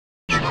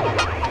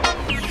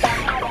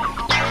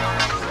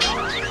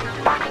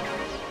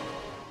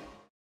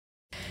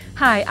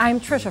Hi, I'm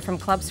Tricia from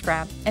Club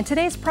Scrap, and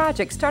today's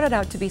project started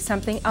out to be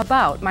something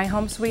about my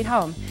home sweet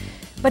home,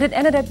 but it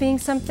ended up being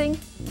something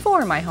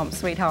for my home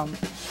sweet home.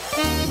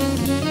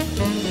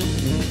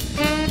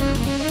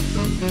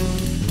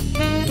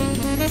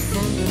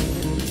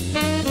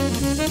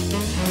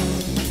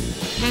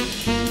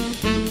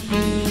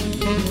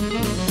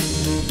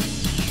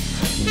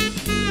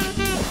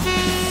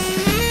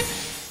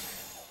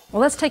 Well,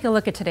 let's take a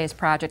look at today's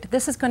project.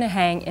 This is going to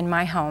hang in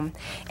my home,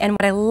 and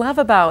what I love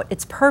about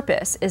its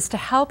purpose is to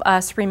help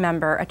us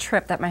remember a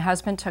trip that my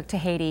husband took to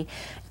Haiti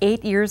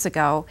 8 years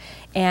ago,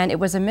 and it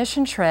was a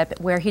mission trip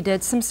where he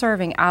did some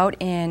serving out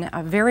in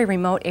a very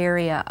remote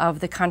area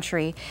of the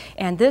country,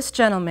 and this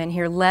gentleman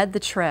here led the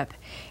trip.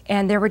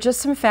 And there were just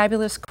some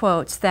fabulous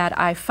quotes that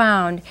I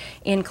found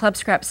in Club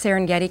Scrap's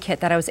Serengeti kit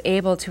that I was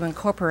able to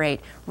incorporate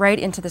right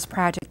into this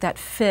project that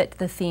fit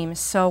the theme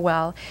so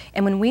well.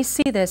 And when we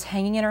see this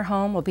hanging in our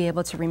home, we'll be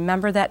able to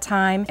remember that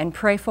time and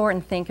pray for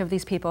and think of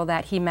these people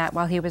that he met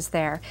while he was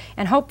there.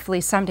 And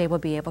hopefully someday we'll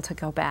be able to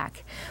go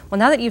back. Well,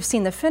 now that you've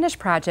seen the finished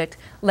project,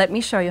 let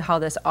me show you how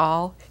this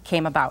all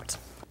came about.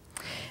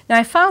 Now,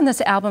 I found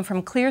this album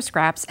from Clear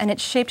Scraps, and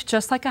it's shaped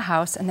just like a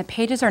house, and the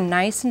pages are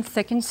nice and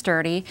thick and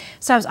sturdy.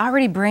 So I was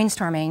already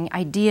brainstorming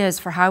ideas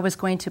for how I was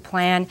going to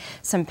plan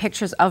some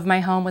pictures of my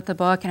home with the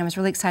book, and I was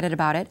really excited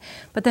about it.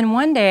 But then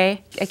one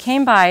day, I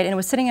came by it, and it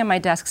was sitting on my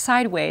desk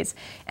sideways,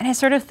 and I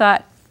sort of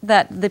thought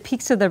that the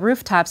peaks of the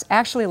rooftops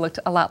actually looked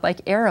a lot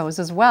like arrows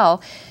as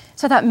well.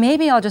 So I thought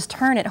maybe I'll just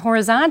turn it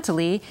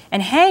horizontally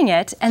and hang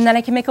it, and then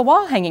I can make a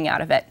wall hanging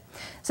out of it.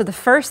 So the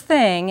first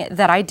thing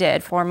that I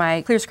did for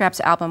my Clear Scraps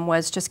album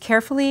was just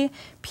carefully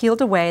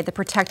peeled away the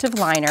protective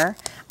liner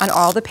on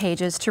all the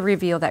pages to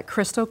reveal that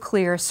crystal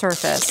clear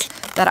surface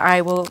that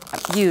I will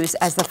use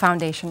as the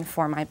foundation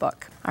for my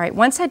book. All right,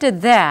 once I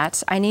did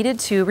that, I needed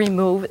to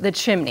remove the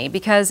chimney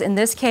because in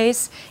this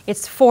case,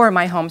 it's for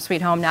my home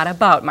sweet home, not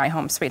about my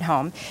home sweet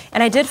home.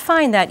 And I did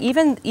find that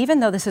even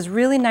though this is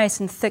really nice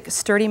and thick,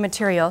 sturdy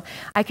material,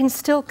 I can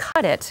still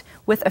cut it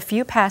with a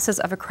few passes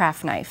of a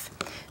craft knife.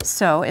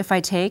 So if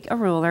I take a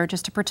ruler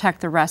just to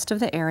protect the rest of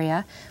the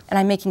area, and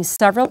I'm making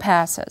several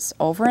passes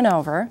over and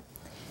over,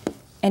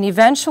 and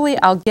eventually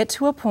I'll get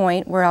to a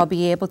point where I'll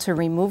be able to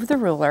remove the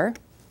ruler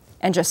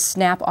and just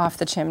snap off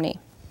the chimney.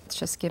 Let's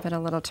just give it a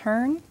little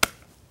turn,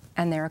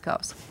 and there it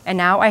goes. And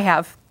now I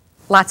have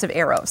lots of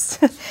arrows.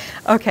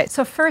 Okay,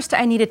 so first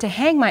I needed to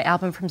hang my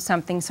album from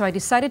something, so I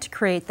decided to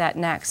create that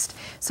next.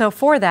 So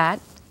for that,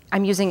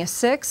 I'm using a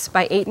 6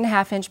 by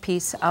 8.5 inch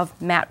piece of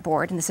mat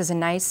board, and this is a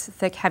nice,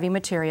 thick, heavy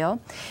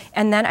material.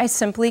 And then I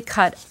simply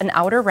cut an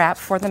outer wrap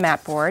for the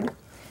mat board,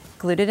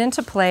 glued it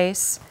into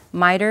place,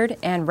 mitered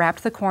and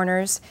wrapped the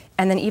corners,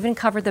 and then even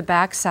covered the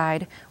back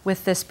side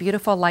with this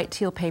beautiful light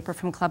teal paper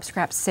from Club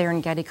Scrap's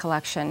Serengeti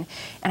collection.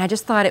 And I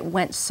just thought it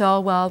went so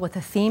well with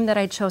the theme that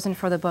I'd chosen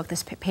for the book.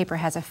 This paper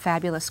has a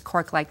fabulous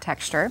cork-like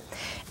texture.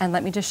 And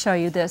let me just show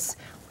you this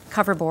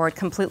cover board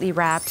completely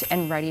wrapped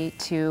and ready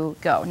to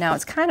go. Now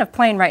it's kind of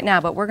plain right now,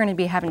 but we're going to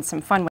be having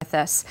some fun with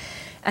this.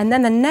 And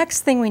then the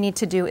next thing we need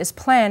to do is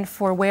plan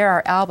for where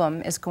our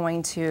album is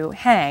going to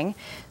hang.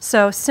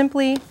 So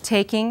simply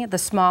taking the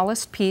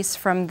smallest piece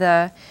from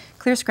the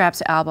Clear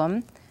Scraps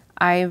album,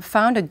 I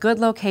found a good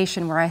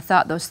location where I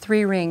thought those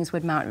 3 rings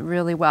would mount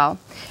really well.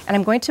 And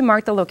I'm going to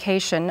mark the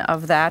location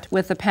of that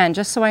with a pen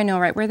just so I know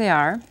right where they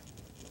are.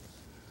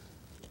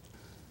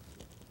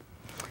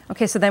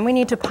 Okay, so then we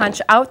need to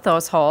punch out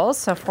those holes.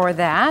 So for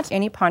that,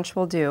 any punch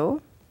will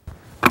do.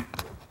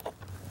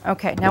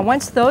 Okay, now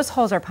once those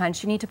holes are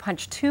punched, you need to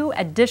punch 2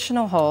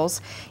 additional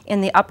holes in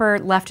the upper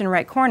left and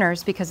right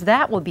corners because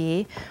that will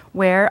be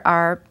where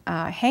our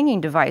hanging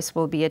device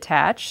will be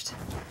attached.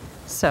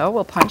 So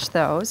we'll punch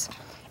those.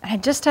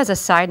 And just as a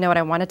side note,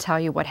 I want to tell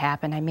you what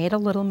happened. I made a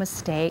little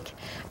mistake,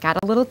 got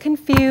a little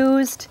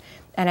confused,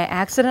 and I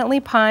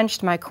accidentally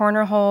punched my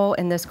corner hole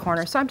in this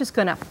corner. So I'm just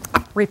going to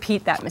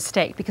repeat that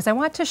mistake because I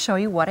want to show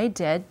you what I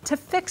did to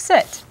fix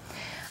it.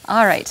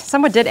 All right,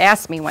 someone did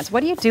ask me once,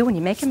 what do you do when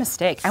you make a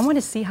mistake? I want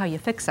to see how you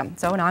fix them.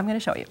 So now I'm going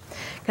to show you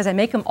because I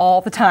make them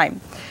all the time.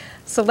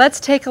 So let's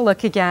take a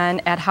look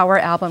again at how our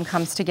album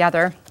comes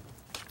together.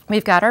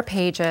 We've got our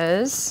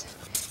pages,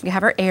 we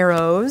have our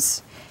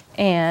arrows,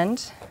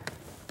 and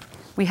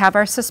we have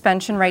our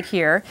suspension right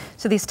here.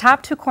 So these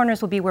top 2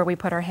 corners will be where we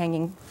put our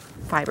hanging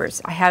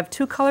fibers. I have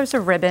 2 colors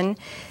of ribbon.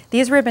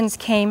 These ribbons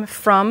came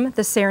from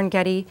the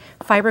Serengeti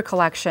fiber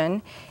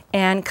collection,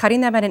 and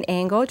cutting them at an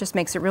angle just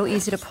makes it real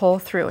easy to pull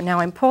through.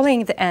 Now I'm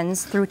pulling the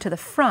ends through to the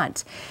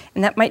front,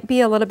 and that might be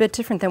a little bit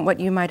different than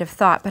what you might have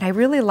thought, but I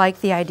really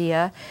like the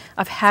idea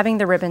of having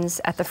the ribbons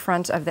at the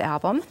front of the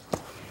album.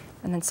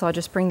 And then so I'll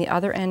just bring the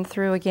other end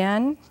through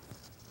again.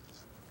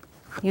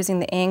 Using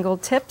the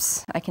angled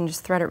tips, I can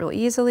just thread it real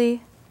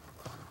easily.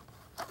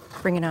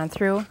 Bring it on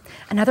through.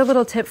 Another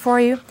little tip for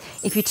you,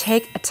 if you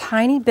take a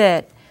tiny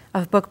bit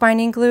of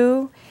bookbinding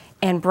glue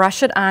and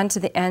brush it onto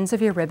the ends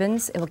of your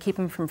ribbons, it will keep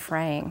them from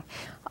fraying.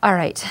 All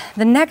right,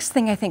 the next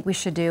thing I think we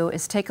should do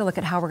is take a look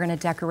at how we're going to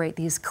decorate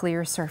these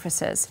clear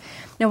surfaces.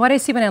 Now what I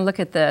see when I look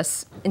at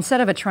this,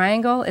 instead of a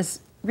triangle, is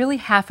really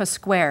half a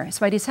square.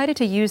 So I decided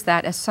to use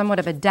that as somewhat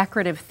of a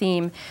decorative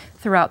theme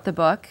throughout the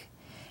book.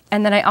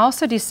 And then I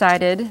also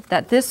decided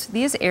that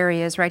these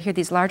areas right here,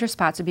 these larger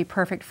spots, would be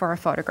perfect for a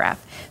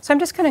photograph. So I'm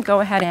just going to go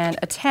ahead and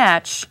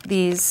attach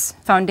these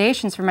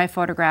foundations for my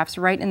photographs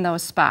right in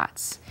those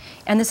spots.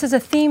 And this is a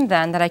theme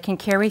then that I can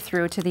carry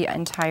through to the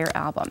entire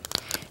album.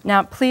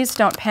 Now please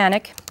don't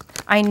panic.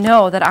 I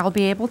know that I'll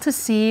be able to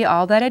see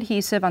all that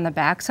adhesive on the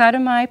back side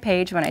of my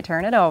page when I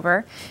turn it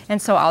over,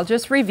 and so I'll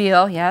just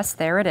reveal, yes,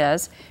 there it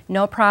is,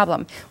 no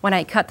problem. When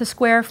I cut the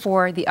square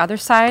for the other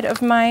side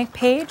of my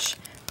page,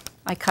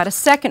 I cut a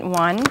second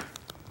one,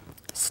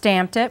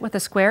 stamped it with a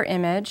square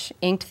image,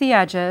 inked the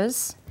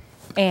edges,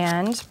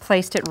 and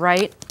placed it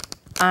right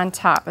on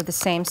top of the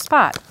same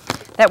spot.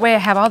 That way I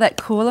have all that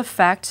cool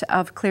effect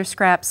of Clear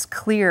Scrap's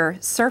clear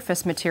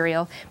surface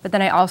material, but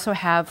then I also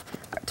have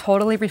a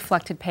totally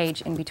reflected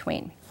page in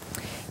between.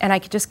 And I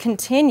could just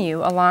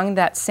continue along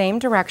that same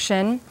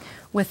direction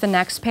with the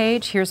next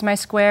page. Here's my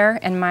square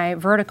and my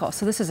vertical.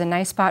 So this is a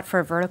nice spot for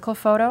a vertical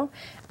photo.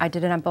 I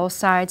did it on both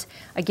sides.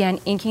 Again,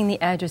 inking the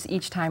edges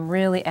each time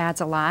really adds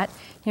a lot.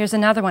 Here's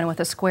another one with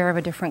a square of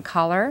a different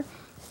color.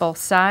 Both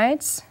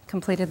sides,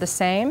 completed the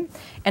same.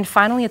 And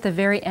finally at the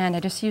very end, I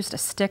just used a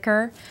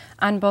sticker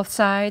on both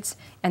sides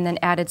and then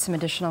added some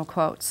additional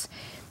quotes.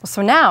 Well,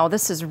 so now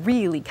this is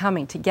really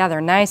coming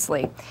together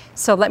nicely.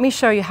 So let me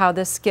show you how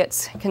this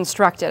gets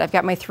constructed. I've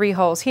got my 3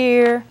 holes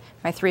here,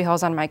 my 3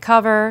 holes on my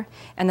cover,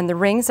 and then the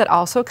rings that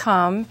also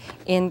come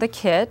in the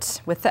kit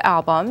with the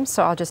album,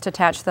 so I'll just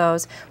attach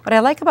those. What I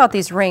like about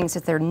these rings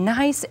is they're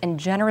nice and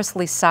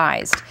generously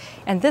sized,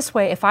 and this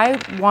way if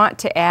I want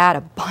to add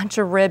a bunch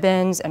of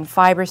ribbons and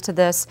fibers to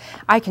this,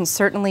 I can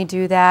certainly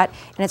do that,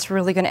 and it's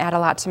really going to add a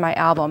lot to my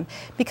album.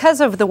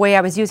 Because of the way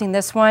I was using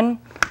this one,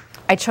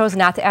 I chose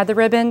not to add the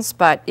ribbons,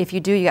 but if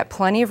you do, you got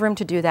plenty of room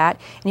to do that.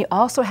 And you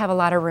also have a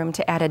lot of room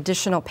to add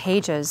additional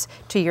pages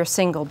to your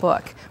single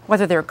book,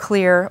 whether they're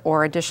clear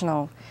or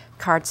additional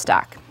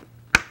cardstock.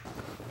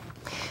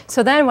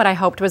 So then what I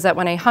hoped was that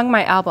when I hung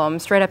my album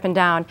straight up and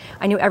down,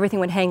 I knew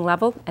everything would hang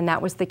level, and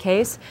that was the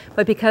case.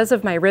 But because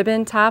of my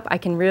ribbon top, I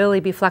can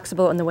really be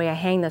flexible in the way I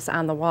hang this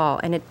on the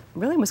wall, and it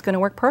really was going to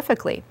work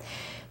perfectly.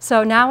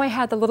 So now I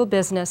had the little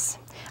business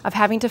of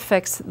having to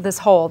fix this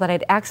hole that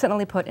I'd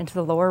accidentally put into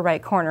the lower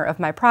right corner of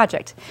my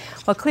project.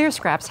 Well, Clear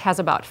Scraps has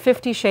about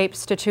 50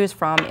 shapes to choose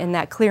from in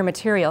that clear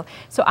material,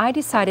 so I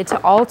decided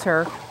to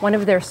alter one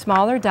of their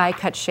smaller die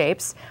cut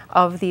shapes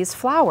of these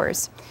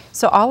flowers.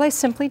 So all I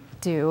simply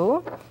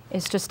do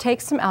is just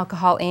take some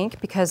alcohol ink,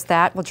 because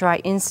that will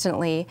dry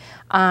instantly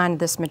on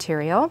this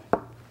material,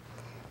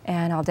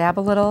 and I'll dab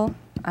a little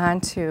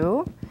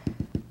onto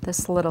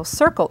this little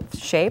circle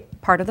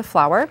shape, part of the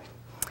flower,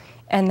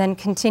 and then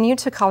continue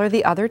to color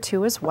the other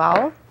 2 as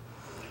well.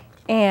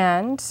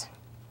 And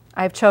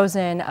I've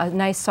chosen a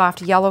nice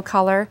soft yellow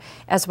color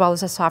as well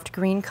as a soft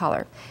green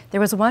color. There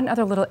was one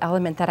other little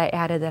element that I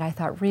added that I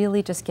thought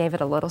really just gave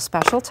it a little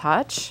special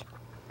touch,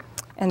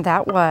 and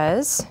that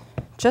was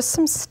just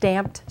some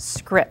stamped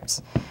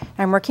script.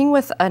 I'm working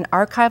with an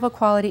archival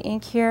quality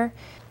ink here.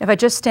 If I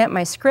just stamp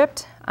my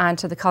script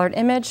onto the colored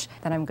image,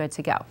 then I'm good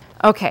to go.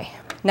 Okay,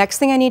 next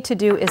thing I need to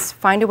do is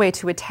find a way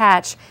to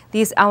attach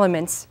these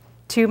elements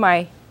to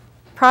my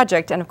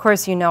project, and of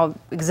course you know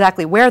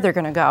exactly where they're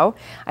going to go.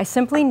 I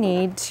simply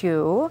need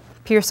to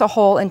pierce a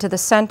hole into the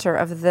center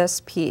of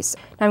this piece.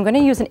 Now I'm going to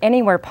use an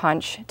anywhere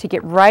punch to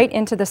get right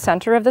into the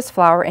center of this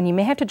flower, and you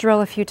may have to drill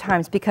a few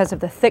times because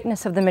of the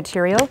thickness of the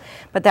material,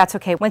 but that's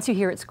okay. Once you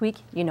hear it squeak,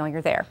 you know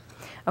you're there.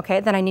 Okay,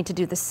 then I need to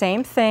do the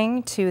same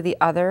thing to the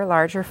other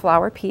larger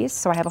flower piece.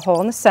 So I have a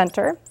hole in the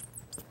center,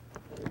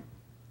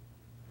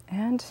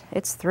 and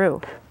it's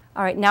through.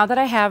 All right, now that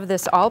I have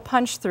this all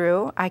punched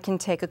through, I can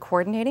take a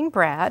coordinating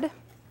brad,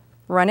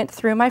 run it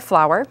through my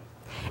flower,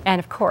 and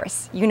of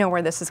course, you know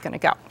where this is going to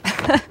go.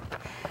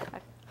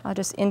 I'll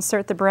just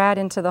insert the brad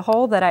into the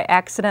hole that I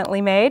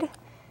accidentally made,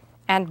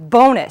 and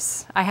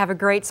bonus, I have a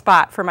great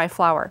spot for my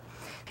flower.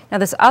 Now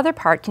this other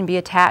part can be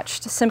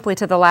attached simply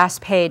to the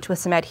last page with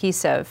some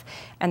adhesive,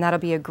 and that'll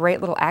be a great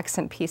little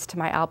accent piece to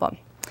my album.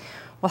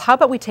 Well, how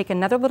about we take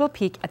another little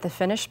peek at the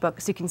finished book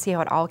so you can see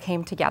how it all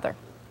came together.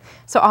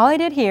 So all I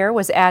did here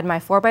was add my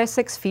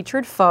 4x6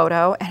 featured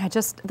photo, and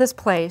this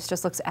place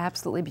just looks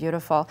absolutely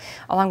beautiful,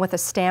 along with a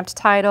stamped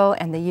title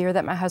and the year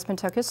that my husband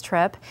took his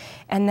trip.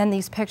 And then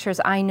these pictures,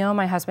 I know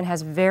my husband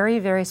has very,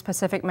 very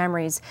specific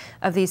memories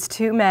of these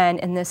 2 men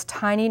in this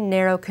tiny,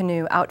 narrow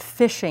canoe out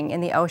fishing in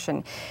the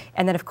ocean.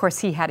 And then, of course,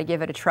 he had to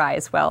give it a try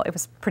as well. It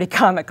was pretty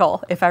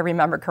comical, if I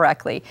remember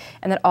correctly.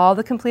 And then all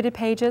the completed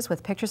pages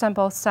with pictures on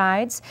both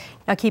sides.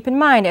 Now keep in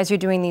mind, as you're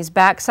doing these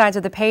back sides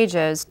of the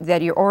pages,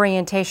 that your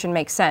orientation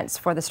makes sense.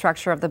 for the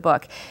structure of the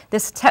book.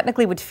 This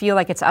technically would feel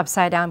like it's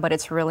upside down, but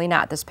it's really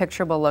not. This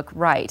picture will look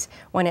right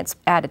when it's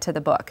added to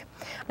the book.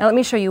 Now let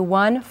me show you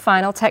one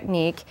final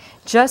technique,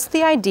 just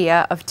the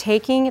idea of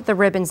taking the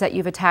ribbons that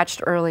you've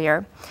attached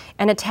earlier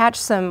and attach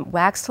some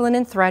waxed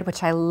linen thread,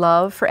 which I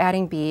love for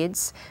adding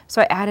beads.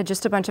 So I added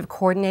just a bunch of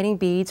coordinating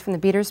beads from the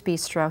Beater's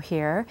Bistro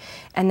here,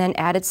 and then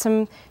added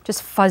some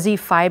just fuzzy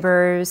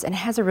fibers, and it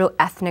has a real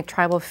ethnic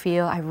tribal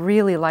feel. I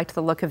really liked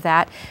the look of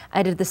that.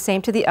 I did the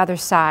same to the other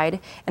side,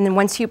 and then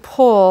once you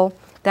pull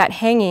that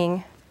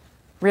hanging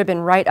ribbon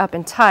right up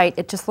and tight,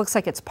 it just looks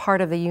like it's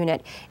part of the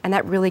unit, and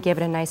that really gave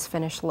it a nice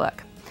finished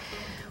look.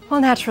 Well,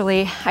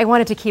 naturally, I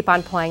wanted to keep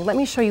on playing. Let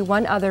me show you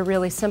one other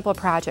really simple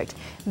project.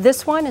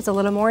 This one is a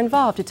little more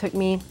involved. It took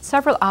me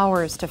several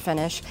hours to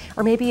finish,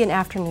 or maybe an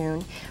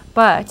afternoon.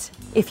 But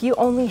if you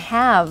only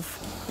have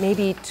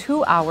maybe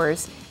 2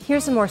 hours,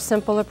 here's a more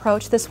simple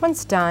approach. This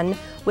one's done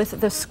with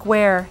the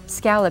Square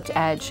Scalloped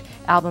Edge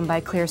album by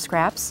Clear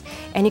Scraps.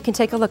 And you can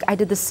take a look. I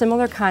did the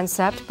similar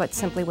concept, but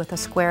simply with a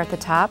square at the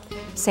top.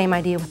 Same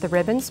idea with the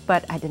ribbons,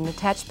 but I didn't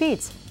attach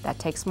beads. That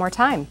takes more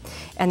time.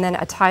 And then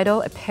a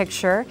title, a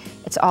picture.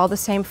 It's all the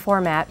same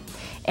format.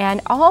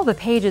 And all the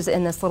pages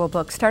in this little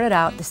book started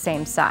out the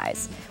same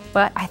size.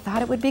 But I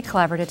thought it would be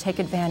clever to take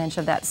advantage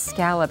of that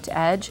scalloped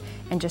edge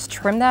and just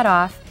trim that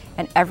off,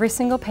 and every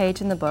single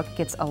page in the book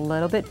gets a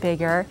little bit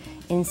bigger.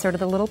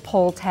 Inserted the little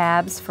pull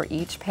tabs for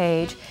each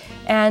page,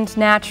 and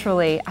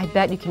naturally, I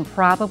bet you can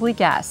probably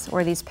guess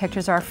where these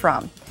pictures are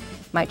from.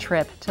 My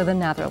trip to the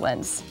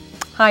Netherlands.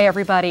 Hi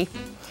everybody.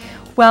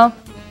 Well,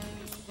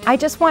 I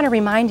just want to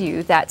remind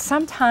you that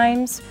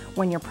sometimes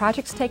when your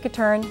projects take a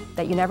turn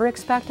that you never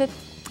expected,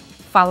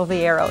 follow the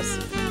arrows.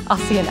 I'll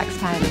see you next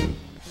time.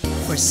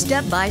 For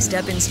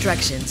step-by-step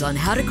instructions on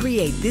how to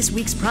create this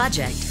week's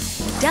project,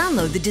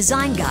 download the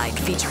design guide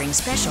featuring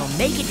special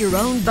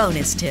make-it-your-own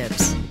bonus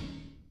tips.